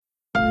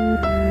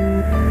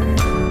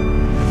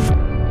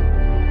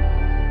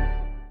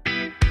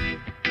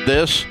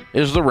This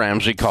is the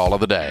Ramsey Call of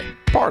the Day,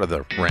 part of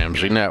the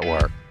Ramsey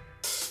Network.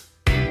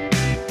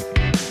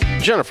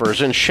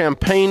 Jennifer's in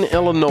Champaign,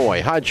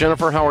 Illinois. Hi,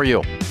 Jennifer. How are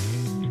you?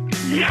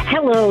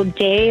 Hello,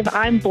 Dave.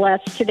 I'm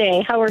blessed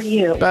today. How are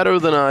you? Better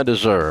than I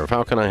deserve.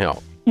 How can I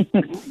help?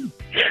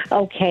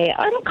 Okay,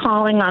 I'm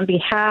calling on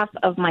behalf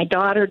of my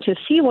daughter to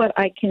see what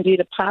I can do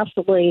to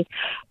possibly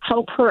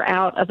help her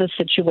out of a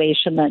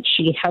situation that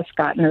she has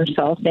gotten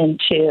herself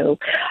into.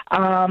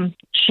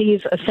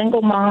 She's a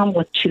single mom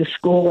with 2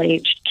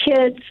 school-aged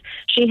kids.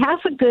 She has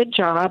a good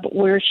job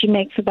where she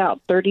makes about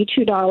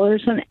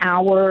 $32 an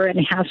hour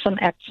and has some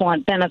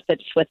excellent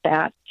benefits with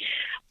that.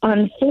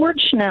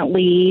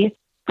 Unfortunately,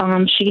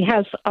 she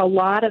has a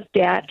lot of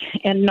debt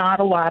and not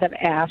a lot of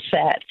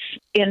assets.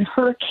 In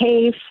her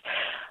case,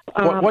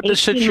 what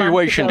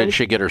situation did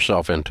she get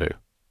herself into?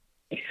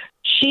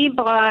 She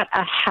bought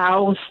a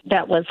house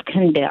that was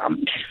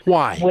condemned.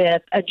 Why?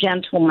 With a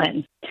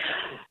gentleman.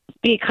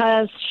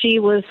 Because she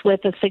was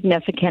with a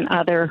significant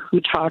other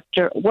who talked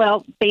to her.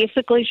 Well,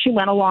 basically, she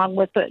went along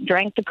with it,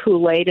 drank the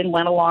Kool-Aid and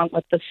went along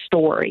with the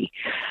story.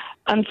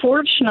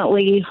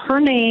 Unfortunately, her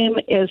name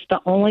is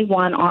the only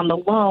one on the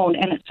loan,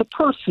 and it's a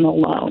personal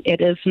loan. It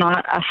is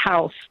not a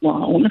house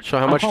loan. So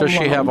how much does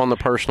she have on the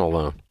personal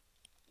loan?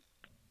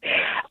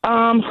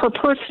 Her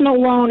personal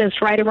loan is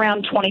right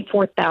around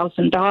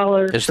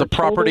 $24,000. Is the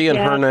property in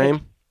her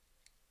name?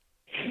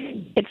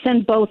 It's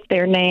in both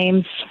their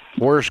names.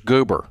 Where's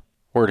Goober?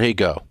 Where'd he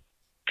go?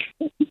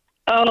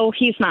 Oh,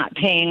 he's not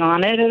paying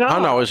on it at all.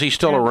 Oh, no. Is he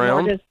still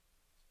around?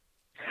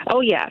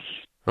 Oh, yes.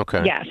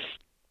 Okay. Yes.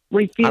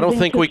 I don't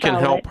think we can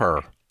help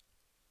her.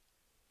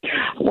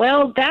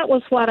 Well, that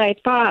was what I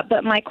thought.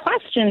 But my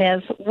question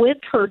is, with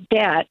her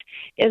debt,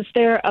 is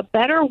there a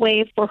better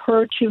way for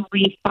her to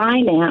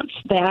refinance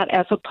that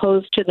as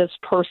opposed to this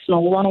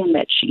personal loan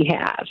that she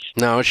has?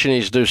 No, she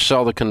needs to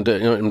sell the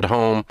condemned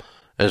home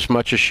as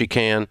much as she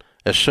can,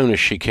 as soon as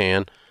she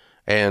can,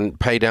 and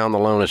pay down the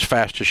loan as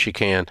fast as she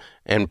can,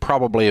 and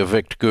probably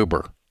evict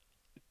Goober.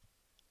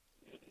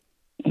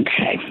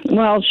 Okay.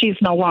 Well, she's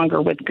no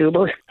longer with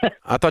Goober.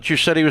 I thought you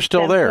said he was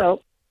still there.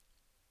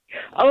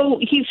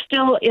 He's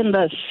still in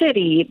the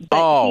city.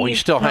 But he's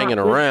still hanging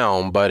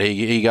around, but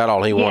he got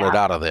all he wanted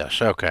out of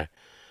this. Okay.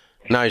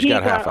 Now he's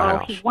got half a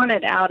house. He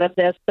wanted out of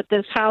this, but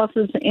this house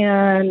is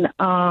in,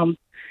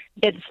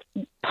 it's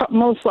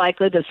most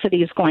likely the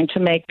city is going to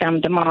make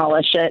them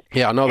demolish it.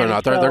 Yeah, no, they're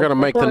not. They're going to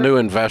make the new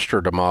investor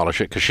demolish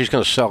it because she's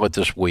going to sell it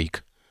this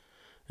week.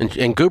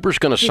 And Goober's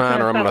going to sign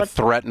her. I'm going to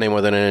threaten him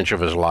within an inch of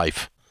his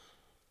life.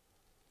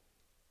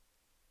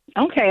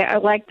 Okay, I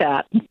like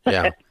that.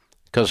 Yeah,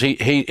 because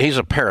he's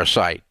a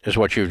parasite, is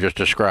what you've just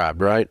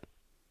described, right?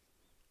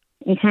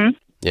 Mm-hmm.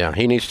 Yeah,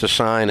 he needs to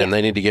sign, and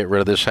they need to get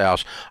rid of this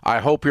house. I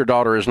hope your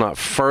daughter is not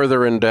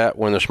further in debt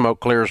when the smoke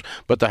clears,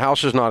 but the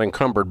house is not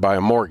encumbered by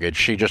a mortgage.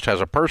 She just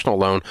has a personal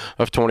loan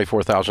of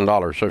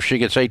 $24,000. So if she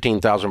gets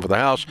 $18,000 for the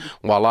house,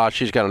 voila,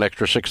 she's got an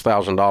extra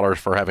 $6,000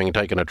 for having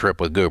taken a trip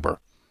with Goober.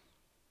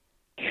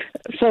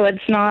 So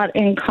it's not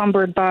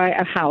encumbered by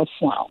a house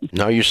loan?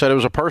 No, you said it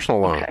was a personal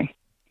loan. Okay.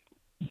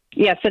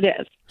 Yes, it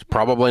is. It's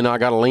probably not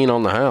got a lien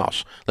on the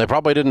house. They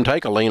probably didn't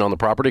take a lien on the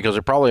property because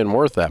it probably isn't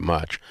worth that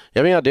much. You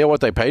have any idea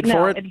what they paid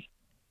for it?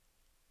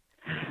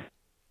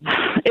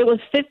 It was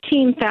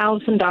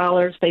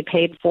 $15,000 they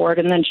paid for it,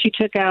 and then she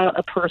took out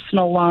a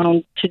personal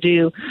loan to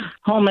do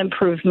home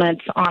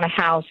improvements on a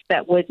house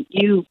that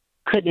you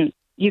could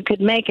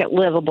make it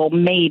livable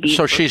maybe.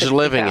 So she's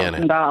living in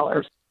it?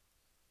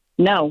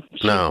 No,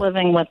 she's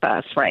living with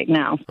us right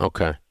now.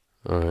 Okay.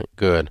 All right,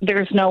 good.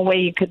 There's no way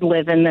you could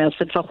live in this.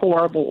 It's a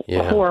horrible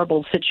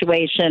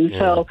situation. Yeah.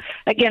 So,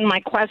 again, my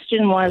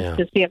question was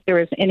to see if there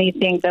was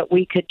anything that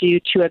we could do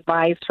to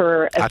advise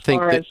her let's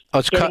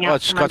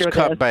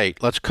cut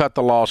bait. Let's cut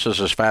the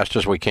losses as fast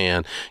as we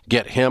can,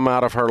 get him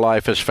out of her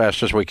life as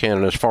fast as we can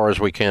and as far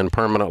as we can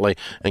permanently,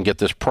 and get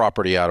this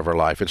property out of her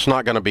life. It's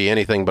not going to be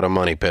anything but a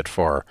money pit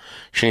for her.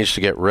 She needs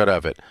to get rid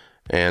of it.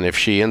 And if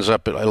she ends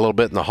up a little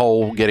bit in the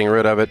hole getting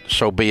rid of it,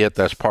 so be it.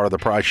 That's part of the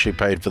price she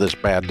paid for this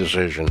bad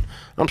decision.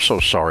 I'm so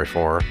sorry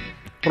for her.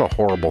 What a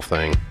horrible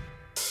thing.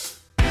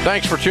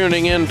 Thanks for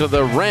tuning in to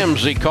the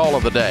Ramsey Call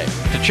of the Day.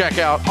 To check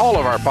out all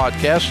of our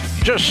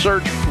podcasts, just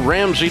search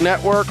Ramsey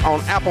Network on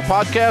Apple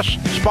Podcasts,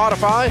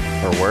 Spotify,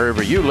 or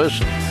wherever you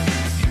listen.